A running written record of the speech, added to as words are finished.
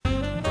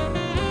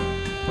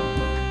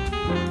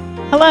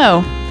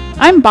Hello,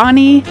 I'm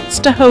Bonnie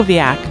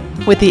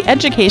Stahoviak with the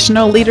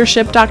Educational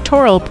Leadership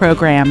Doctoral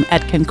Program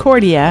at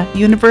Concordia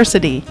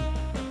University.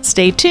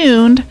 Stay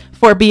tuned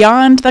for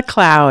Beyond the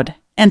Cloud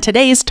and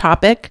today's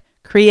topic,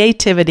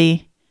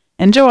 creativity.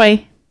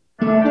 Enjoy.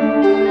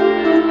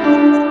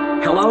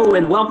 Hello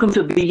and welcome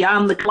to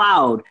Beyond the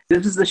Cloud.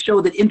 This is the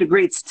show that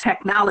integrates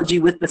technology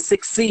with the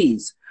 6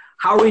 C's.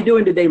 How are we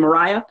doing today,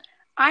 Mariah?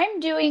 I'm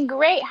doing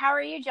great. How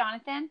are you,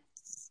 Jonathan?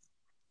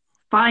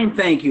 Fine,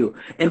 thank you.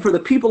 And for the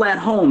people at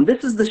home,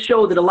 this is the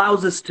show that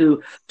allows us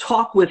to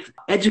talk with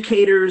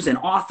educators and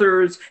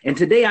authors. And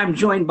today I'm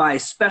joined by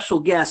special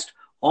guest,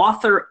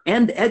 author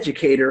and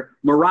educator,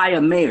 Mariah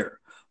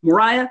Mayer.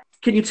 Mariah,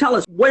 can you tell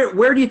us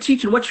where do you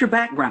teach and what's your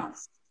background?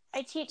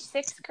 I teach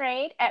 6th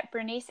grade at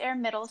Bernice Air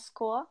Middle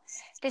School.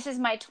 This is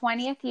my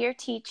 20th year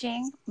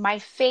teaching. My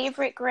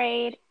favorite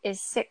grade is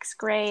 6th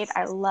grade.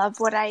 I love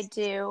what I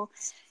do,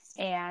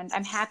 and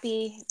I'm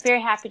very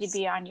happy to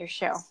be on your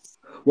show.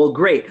 Well,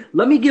 great.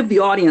 Let me give the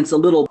audience a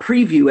little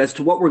preview as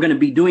to what we're going to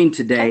be doing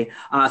today,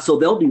 so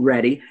they'll be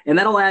ready. And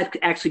that'll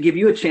actually give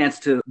you a chance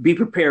to be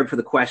prepared for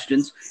the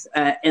questions.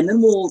 And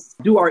then we'll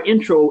do our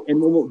intro and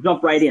we'll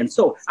jump right in.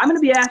 So I'm going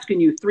to be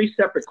asking you 3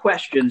 separate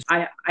questions.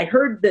 I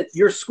heard that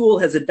your school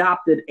has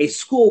adopted a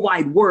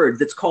school-wide word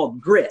that's called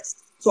grit.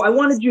 So I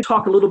wanted you to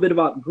talk a little bit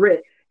about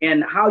grit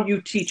and how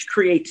you teach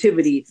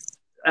creativity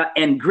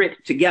and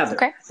grit together.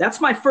 Okay.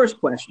 That's my first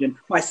question.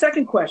 My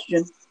second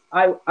question,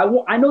 I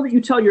know that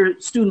you tell your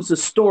students a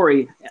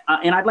story,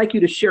 and I'd like you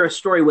to share a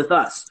story with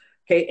us.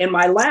 Okay. And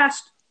my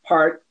last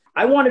part,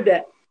 I wanted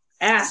to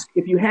ask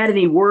if you had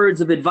any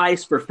words of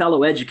advice for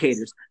fellow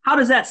educators. How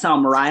does that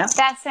sound, Mariah?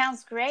 That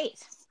sounds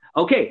great.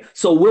 Okay.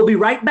 So we'll be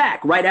right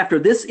back right after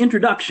this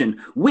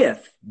introduction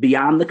with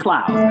Beyond the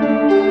Cloud.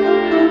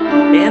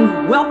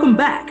 And welcome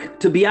back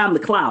to Beyond the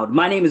Cloud.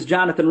 My name is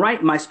Jonathan Wright,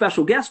 and my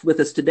special guest with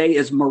us today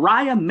is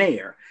Mariah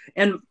Mayer.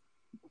 And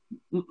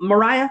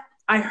Mariah,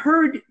 I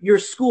heard your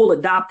school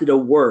adopted a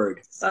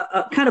word,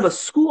 a kind of a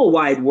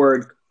school-wide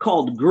word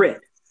called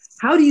grit.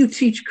 How do you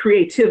teach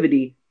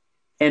creativity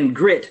and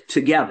grit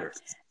together?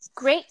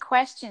 Great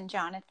question,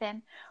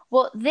 Jonathan.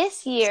 Well,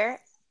 this year,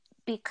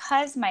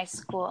 because my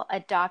school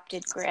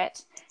adopted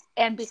grit,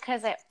 and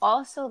because I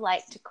also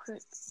like to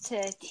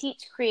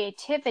teach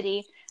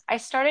creativity, I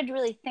started to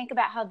really think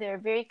about how they're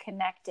very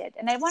connected.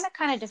 And I want to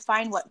kind of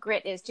define what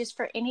grit is, just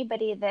for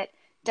anybody that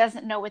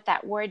doesn't know what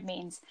that word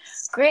means.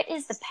 Grit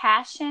is the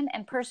passion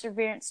and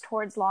perseverance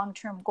towards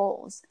long-term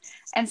goals.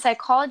 And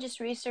psychologist,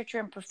 researcher,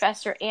 and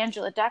professor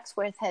Angela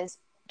Duckworth has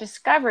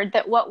discovered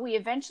that what we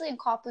eventually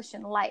accomplish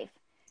in life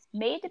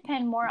may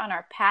depend more on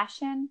our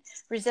passion,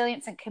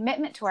 resilience, and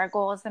commitment to our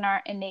goals than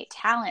our innate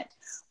talent,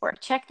 or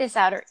check this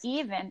out, or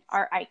even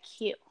our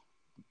IQ.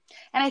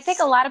 And I think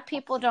a lot of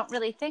people don't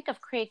really think of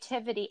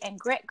creativity and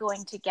grit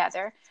going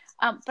together.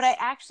 But I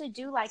actually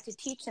do like to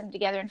teach them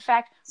together. In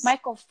fact,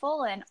 Michael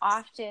Fullen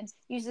often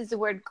uses the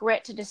word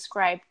grit to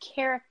describe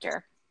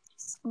character.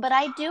 But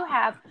I do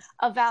have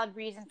a valid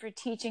reason for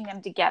teaching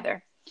them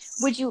together.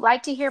 Would you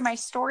like to hear my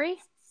story?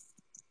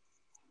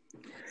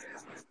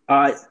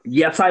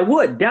 Yes, I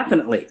would,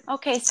 definitely.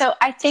 Okay, so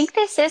I think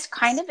this is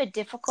kind of a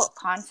difficult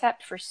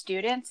concept for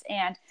students.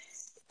 And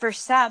for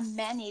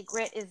many,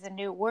 grit is a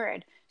new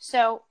word.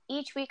 So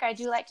each week I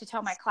do like to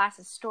tell my class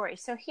a story.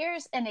 So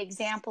here's an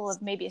example of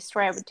maybe a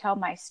story I would tell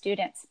my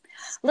students.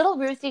 Little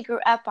Ruthie grew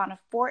up on a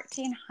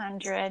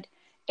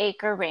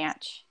 1,400-acre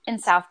ranch in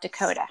South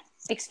Dakota.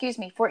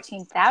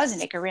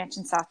 14,000-acre ranch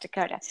in South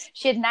Dakota.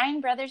 She had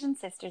 9 brothers and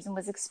sisters and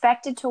was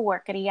expected to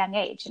work at a young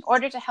age in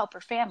order to help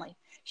her family.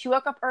 She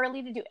woke up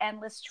early to do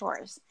endless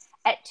chores.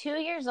 At 2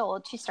 years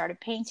old, she started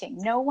painting.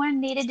 No one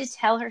needed to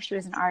tell her she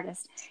was an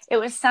artist. It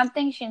was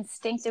something she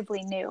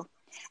instinctively knew.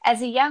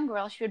 As a young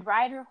girl, she would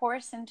ride her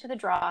horse into the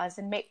draws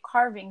and make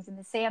carvings in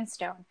the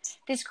sandstone.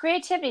 This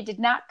creativity did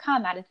not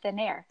come out of thin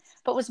air,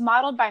 but was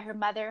modeled by her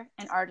mother,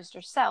 an artist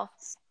herself,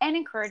 and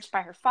encouraged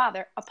by her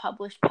father, a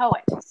published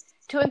poet.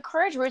 To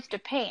encourage Ruth to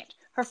paint,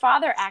 her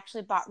father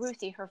actually bought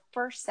Ruthie her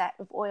first set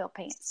of oil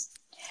paints.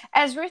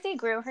 As Ruthie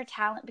grew, her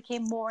talent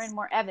became more and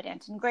more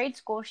evident. In grade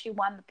school, she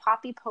won the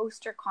Poppy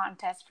Poster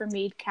Contest for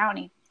Meade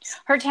County.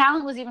 Her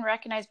talent was even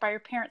recognized by her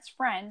parents'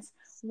 friends,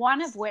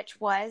 one of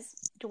which was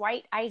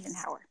Dwight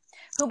Eisenhower,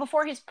 who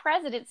before his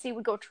presidency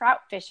would go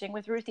trout fishing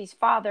with Ruthie's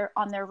father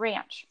on their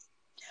ranch.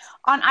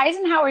 On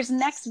Eisenhower's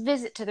next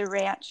visit to the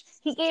ranch,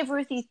 he gave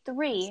Ruthie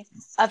 3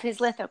 of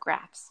his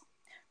lithographs.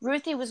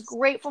 Ruthie was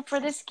grateful for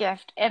this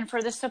gift and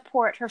for the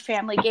support her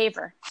family gave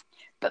her.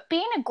 But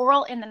being a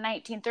girl in the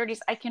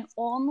 1930s, I can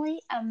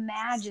only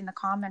imagine the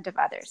comment of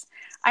others.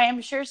 I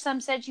am sure some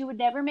said she would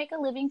never make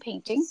a living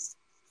painting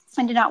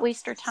and did not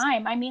waste her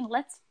time. I mean,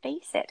 let's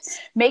face it,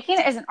 making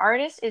it as an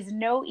artist is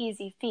no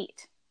easy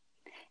feat.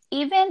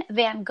 Even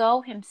Van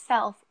Gogh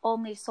himself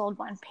only sold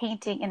 1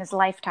 painting in his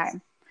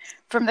lifetime.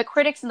 From the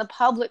critics and the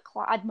public,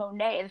 Claude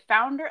Monet, the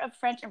founder of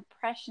French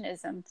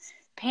Impressionism,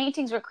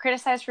 paintings were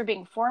criticized for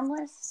being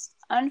formless,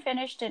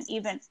 unfinished, and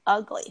even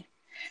ugly.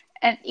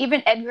 And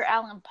even Edgar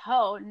Allan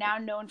Poe, now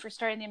known for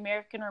starting the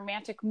American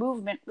Romantic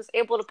movement, was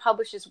able to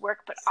publish his work,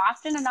 but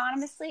often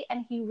anonymously,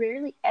 and he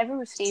rarely ever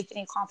received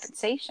any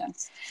compensation.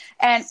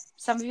 And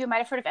some of you might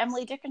have heard of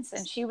Emily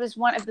Dickinson. She was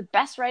one of the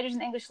best writers in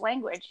the English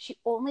language. She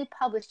only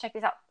published, check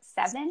this out,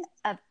 7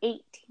 of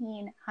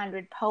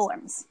 1,800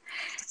 poems.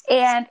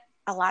 And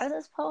a lot of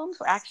those poems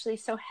were actually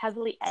so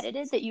heavily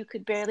edited that you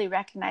could barely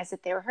recognize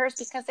that they were hers,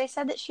 because they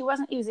said that she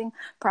wasn't using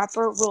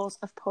proper rules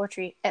of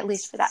poetry, at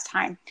least for that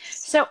time.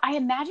 So I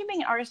imagine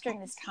being an artist during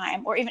this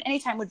time, or even any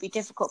time, would be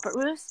difficult, but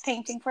Ruth's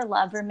painting for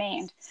love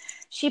remained.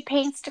 She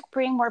paints to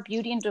bring more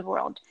beauty into the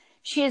world.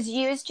 She has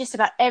used just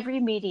about every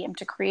medium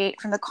to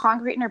create, from the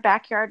concrete in her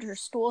backyard to her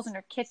stools in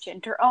her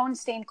kitchen to her own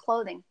stained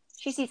clothing.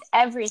 She sees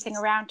everything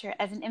around her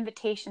as an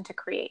invitation to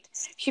create.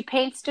 She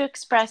paints to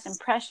express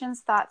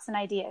impressions, thoughts, and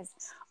ideas.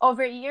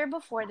 Over a year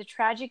before the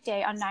tragic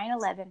day on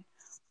 9/11,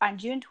 on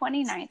June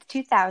 29th,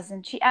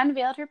 2000, she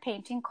unveiled her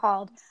painting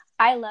called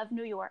I Love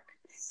New York.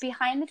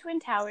 Behind the Twin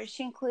Towers,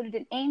 she included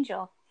an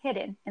angel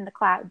hidden in the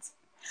clouds.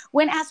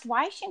 When asked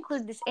why she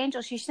included this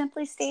angel, she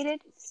simply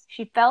stated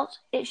she felt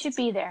it should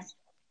be there.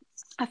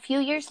 A few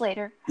years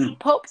later,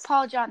 Pope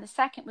Paul John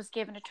II was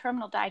given a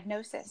terminal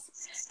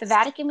diagnosis. The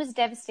Vatican was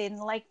devastated,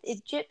 and like the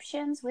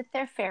Egyptians with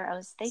their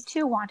pharaohs, they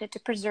too wanted to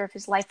preserve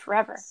his life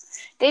forever.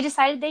 They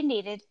decided they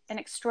needed an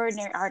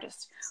extraordinary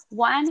artist,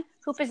 one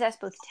who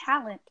possessed both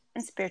talent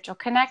and spiritual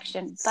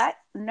connection, but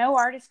no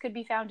artist could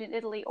be found in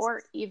Italy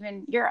or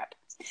even Europe.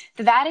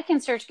 The Vatican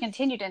search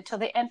continued until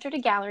they entered a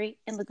gallery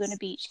in Laguna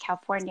Beach,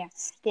 California.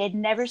 They had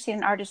never seen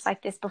an artist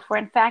like this before.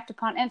 In fact,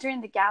 upon entering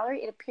the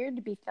gallery, it appeared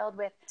to be filled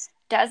with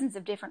dozens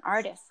of different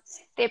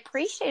artists. They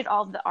appreciated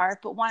all of the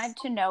art, but wanted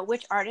to know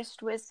which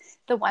artist was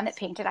the one that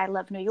painted I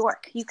Love New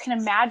York. You can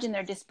imagine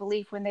their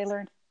disbelief when they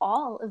learned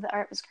all of the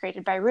art was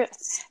created by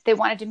Ruth. They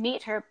wanted to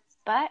meet her,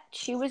 but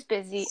she was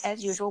busy,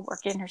 as usual,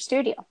 working in her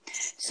studio.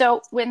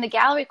 So when the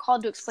gallery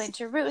called to explain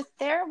to Ruth,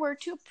 there were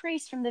 2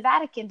 priests from the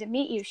Vatican to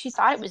meet you. She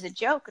thought it was a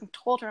joke and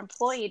told her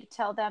employee to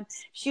tell them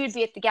she would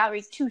be at the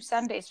gallery 2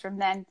 Sundays from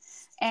then,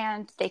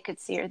 and they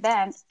could see her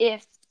then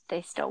if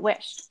they still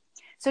wished.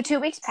 So 2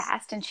 weeks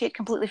passed, and she had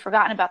completely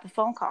forgotten about the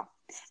phone call.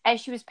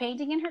 As she was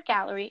painting in her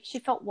gallery, she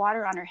felt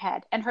water on her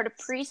head and heard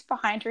a priest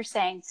behind her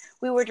saying,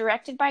 "We were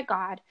directed by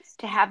God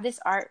to have this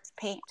art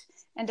paint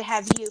and to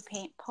have you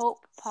paint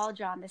Pope Paul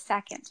John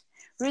II."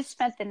 Ruth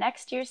spent the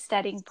next year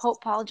studying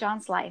Pope Paul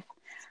John's life.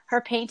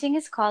 Her painting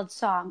is called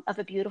Song of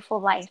a Beautiful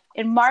Life.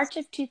 In March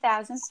of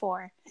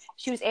 2004,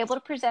 she was able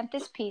to present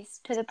this piece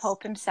to the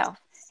Pope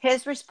himself.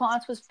 His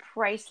response was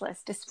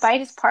priceless.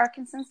 Despite his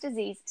Parkinson's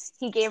disease,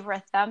 he gave her a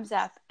thumbs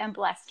up and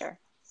blessed her.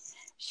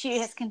 She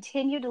has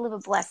continued to live a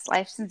blessed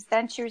life. Since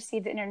then, she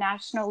received the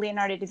International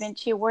Leonardo da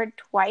Vinci Award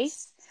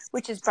twice,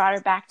 which has brought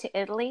her back to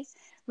Italy.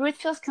 Ruth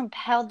feels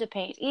compelled to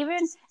paint.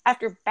 Even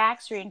after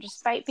back surgery and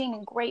despite being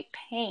in great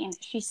pain,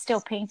 she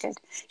still painted.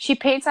 She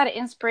paints out of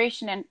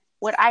inspiration and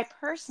what I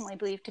personally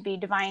believe to be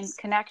divine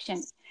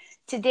connection.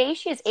 Today,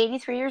 she is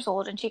 83 years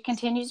old, and she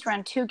continues to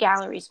run 2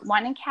 galleries,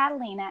 one in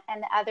Catalina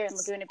and the other in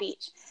Laguna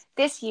Beach.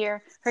 This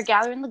year, her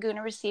gallery in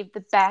Laguna received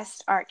the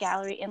Best Art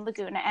Gallery in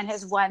Laguna and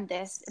has won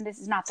this, and this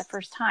is not the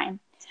first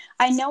time.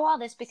 I know all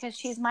this because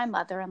she's my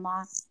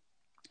mother-in-law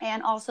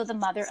and also the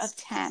mother of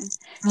 10.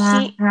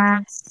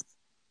 Are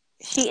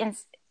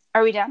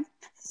we done?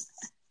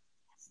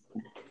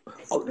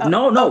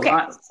 No,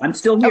 okay. I'm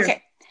still here.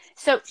 Okay.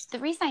 So the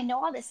reason I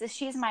know all this is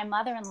she's my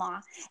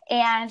mother-in-law,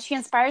 and she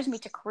inspires me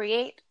to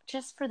create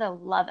just for the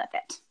love of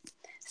it.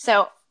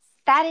 So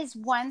that is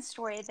one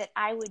story that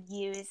I would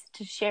use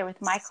to share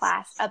with my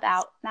class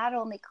about not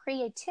only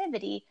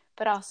creativity,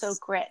 but also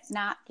grit,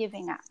 not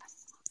giving up.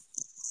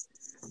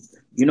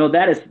 You know,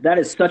 that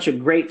is such a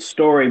great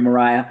story,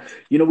 Mariah.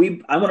 You know,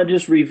 I want to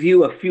just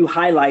review a few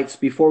highlights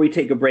before we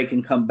take a break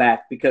and come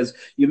back, because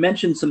you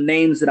mentioned some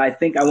names that I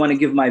think I want to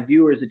give my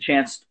viewers a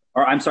chance,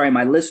 or I'm sorry,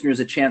 my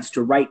listeners a chance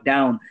to write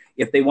down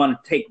if they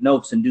want to take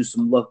notes and do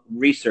some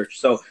research.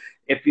 So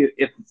if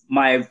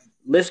my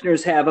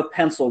listeners have a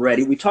pencil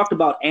ready, we talked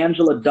about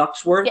Angela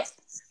Duckworth. Yes.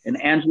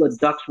 And Angela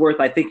Duckworth,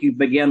 I think you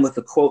began with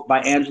a quote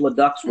by Angela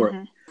Duckworth.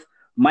 Mm-hmm.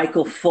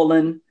 Michael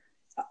Fullen,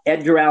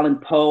 Edgar Allan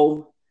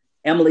Poe,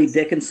 Emily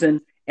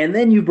Dickinson, and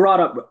then you brought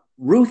up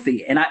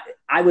Ruthie, and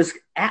I was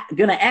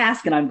going to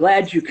ask, and I'm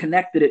glad you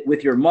connected it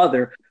with your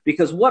mother,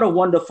 because what a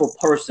wonderful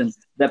person,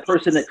 that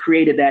person that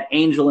created that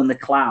angel in the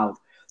cloud.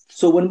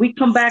 So when we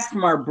come back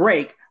from our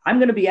break, I'm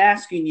going to be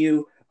asking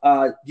you,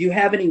 do you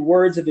have any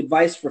words of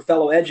advice for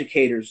fellow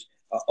educators?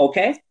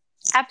 Okay?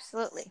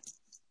 Absolutely.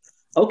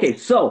 Okay,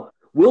 so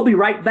we'll be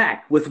right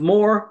back with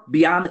more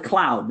Beyond the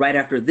Cloud right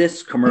after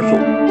this commercial.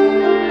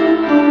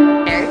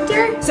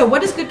 Character? So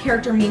what does good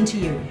character mean to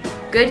you?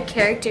 Good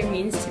character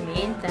means to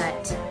me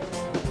that,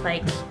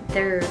 like,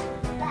 they're...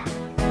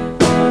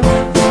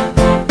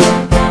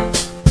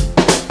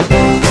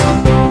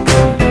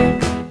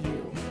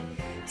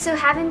 So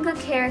having good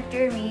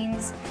character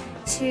means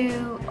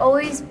to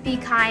always be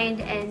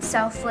kind and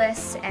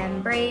selfless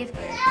and brave.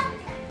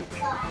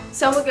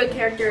 Some with good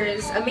character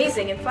is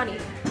amazing and funny.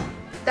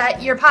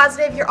 That you're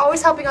positive, you're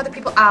always helping other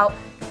people out,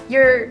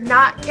 you're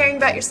not caring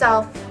about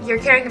yourself, you're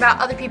caring about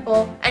other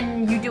people,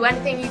 and you do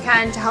anything you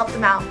can to help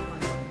them out.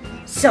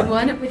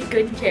 Someone with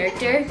good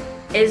character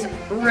is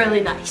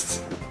really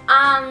nice.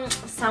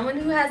 Someone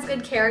who has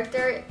good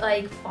character,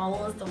 like,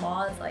 follows the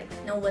laws, like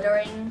no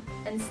littering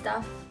and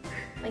stuff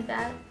like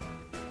that.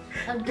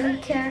 A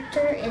good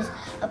character is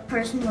a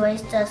person who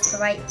always does the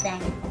right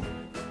thing.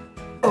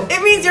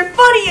 It means you're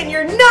funny and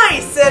you're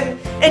nice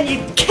and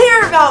you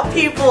care about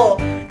people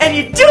and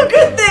you do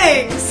good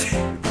things.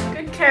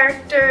 Good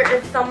character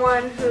is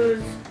someone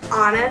who's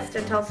honest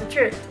and tells the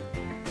truth.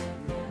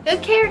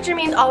 Good character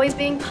means always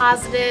being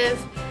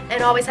positive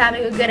and always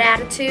having a good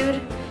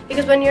attitude.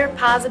 Because when you're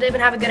positive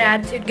and have a good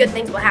attitude, good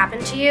things will happen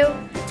to you.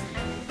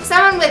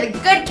 Someone with a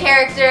good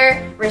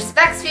character,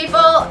 respects people,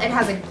 and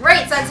has a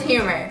great sense of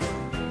humor.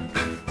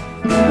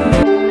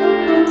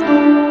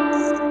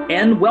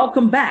 And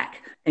welcome back.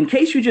 In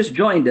case you just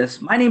joined us,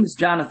 my name is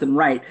Jonathan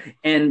Wright,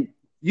 and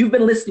you've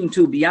been listening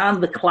to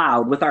Beyond the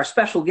Cloud with our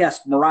special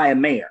guest, Mariah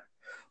Mayer.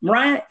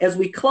 Mariah, as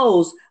we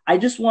close, I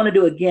just wanted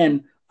to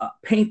again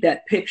paint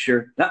that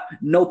picture,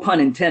 no pun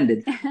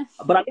intended,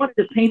 but I wanted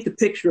to paint the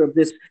picture of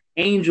this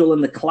angel in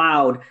the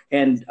cloud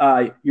and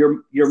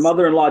your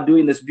mother-in-law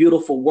doing this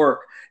beautiful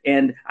work.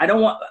 And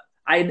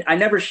I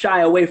never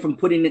shy away from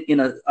putting it in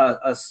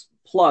a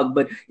plug,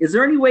 but is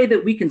there any way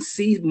that we can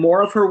see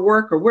more of her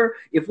work, or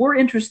if we're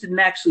interested in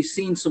actually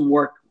seeing some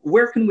work,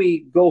 where can we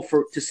go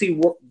to see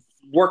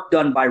work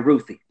done by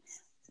Ruthie?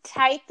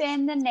 Type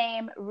in the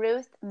name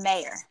Ruth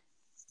Mayer,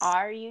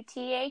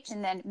 R-U-T-H,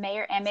 and then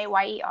Mayer,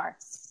 M-A-Y-E-R.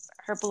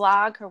 Her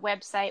blog, her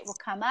website will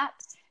come up.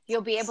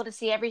 You'll be able to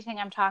see everything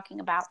I'm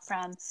talking about,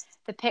 from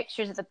the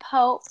pictures of the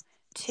Pope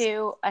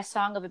to A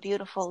Song of a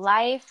Beautiful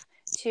Life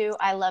to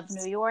I Love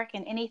New York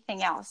and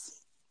anything else.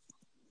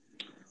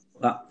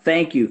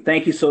 Thank you.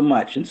 Thank you so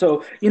much. And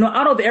so,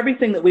 out of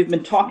everything that we've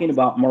been talking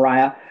about,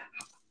 Mariah,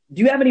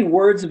 do you have any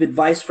words of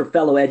advice for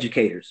fellow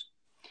educators?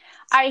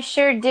 I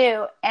sure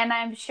do. And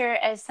I'm sure,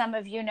 as some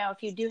of you know,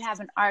 if you do have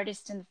an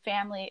artist in the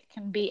family, it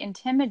can be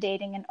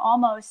intimidating and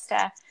almost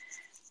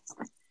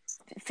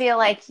feel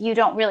like you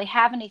don't really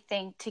have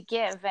anything to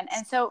give.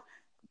 And so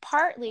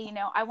partly,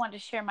 I wanted to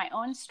share my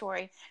own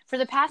story. For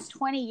the past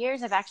 20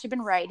 years, I've actually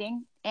been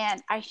writing,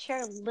 and I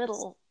share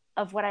little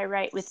of what I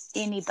write with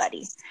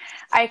anybody.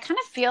 I kind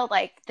of feel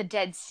like the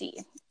Dead Sea.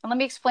 And let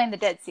me explain the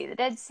Dead Sea. The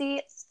Dead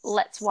Sea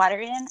lets water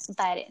in,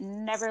 but it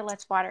never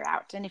lets water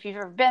out. And if you've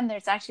ever been there,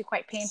 it's actually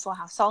quite painful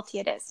how salty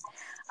it is.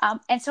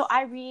 And so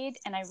I read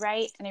and I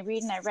write and I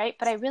read and I write,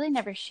 but I really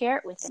never share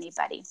it with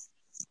anybody.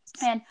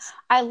 And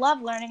I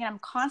love learning, and I'm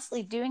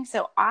constantly doing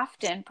so,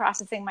 often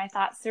processing my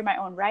thoughts through my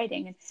own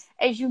writing. And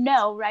as you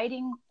know,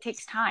 writing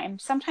takes time.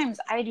 Sometimes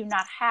I do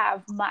not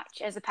have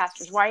much as a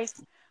pastor's wife,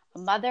 a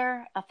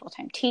mother, a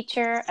full-time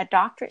teacher, a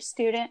doctorate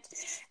student.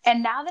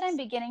 And now that I'm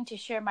beginning to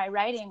share my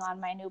writing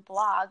on my new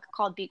blog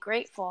called Be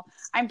Grateful,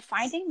 I'm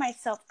finding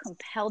myself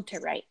compelled to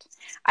write.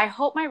 I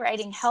hope my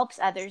writing helps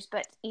others,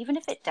 but even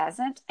if it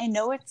doesn't, I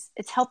know it's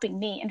helping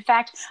me. In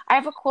fact, I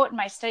have a quote in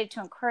my study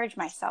to encourage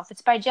myself.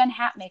 It's by Jen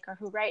Hatmaker,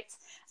 who writes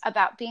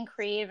about being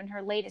creative in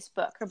her latest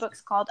book. Her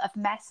book's called Of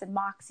Mess and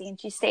Moxie, and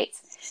she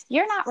states,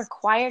 "You're not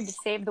required to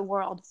save the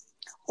world,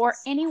 or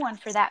anyone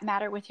for that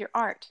matter, with your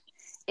art.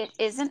 It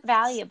isn't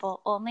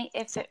valuable only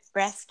if it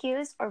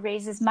rescues or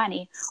raises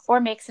money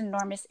or makes an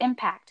enormous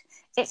impact.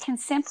 It can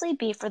simply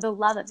be for the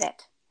love of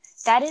it.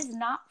 That is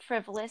not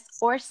frivolous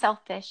or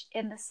selfish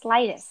in the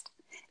slightest.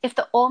 If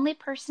the only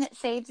person it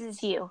saves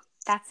is you,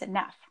 that's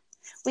enough.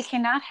 We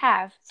cannot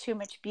have too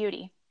much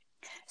beauty."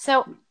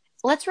 So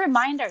let's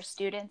remind our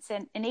students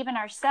and even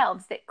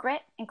ourselves that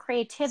grit and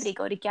creativity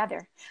go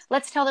together.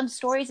 Let's tell them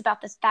stories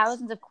about the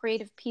thousands of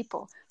creative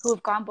people who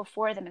have gone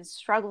before them and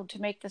struggled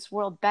to make this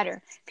world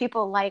better.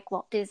 People like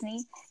Walt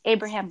Disney,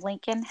 Abraham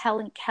Lincoln,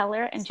 Helen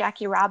Keller, and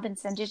Jackie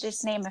Robinson, to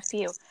just name a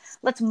few.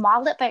 Let's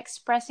model it by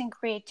expressing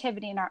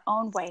creativity in our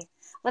own way.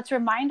 Let's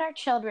remind our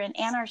children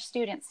and our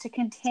students to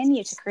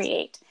continue to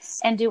create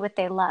and do what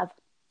they love.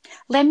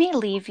 Let me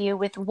leave you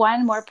with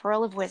one more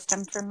pearl of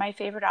wisdom from my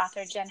favorite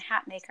author, Jen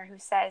Hatmaker, who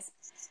says,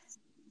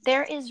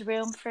 "There is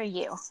room for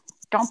you.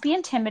 Don't be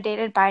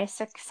intimidated by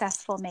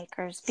successful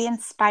makers. Be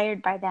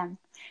inspired by them.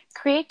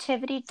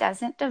 Creativity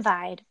doesn't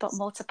divide, but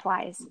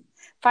multiplies.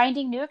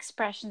 Finding new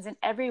expressions in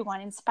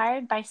everyone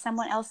inspired by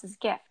someone else's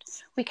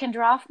gift. We can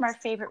draw from our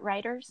favorite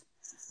writers,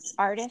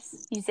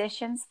 artists,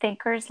 musicians,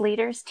 thinkers,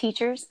 leaders,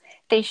 teachers.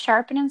 They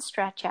sharpen and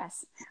stretch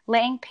us,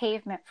 laying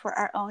pavement for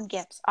our own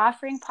gifts,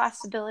 offering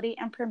possibility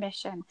and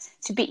permission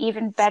to be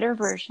even better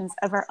versions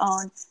of our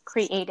own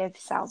creative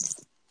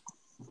selves."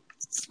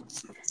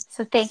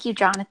 So thank you,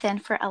 Jonathan,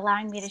 for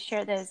allowing me to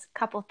share those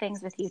couple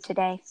things with you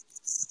today.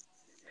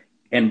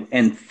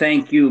 And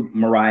thank you,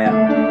 Mariah.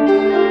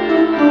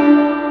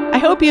 I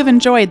hope you've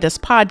enjoyed this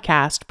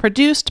podcast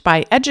produced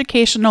by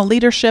Educational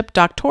Leadership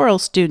doctoral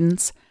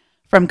students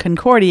from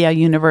Concordia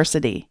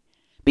University.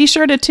 Be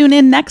sure to tune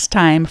in next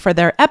time for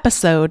their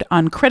episode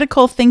on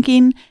critical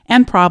thinking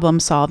and problem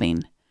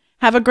solving.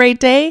 Have a great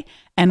day,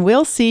 and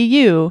we'll see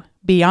you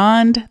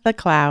beyond the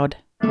cloud.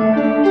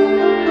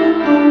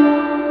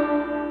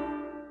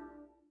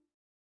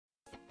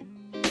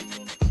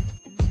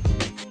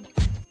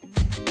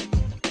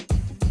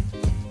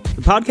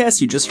 The podcast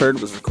you just heard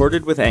was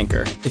recorded with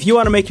Anchor. If you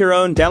want to make your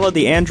own, download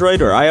the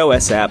Android or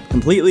iOS app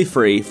completely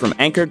free from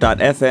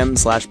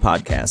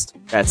anchor.fm/podcast.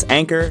 That's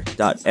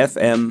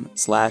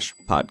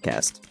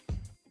anchor.fm/podcast.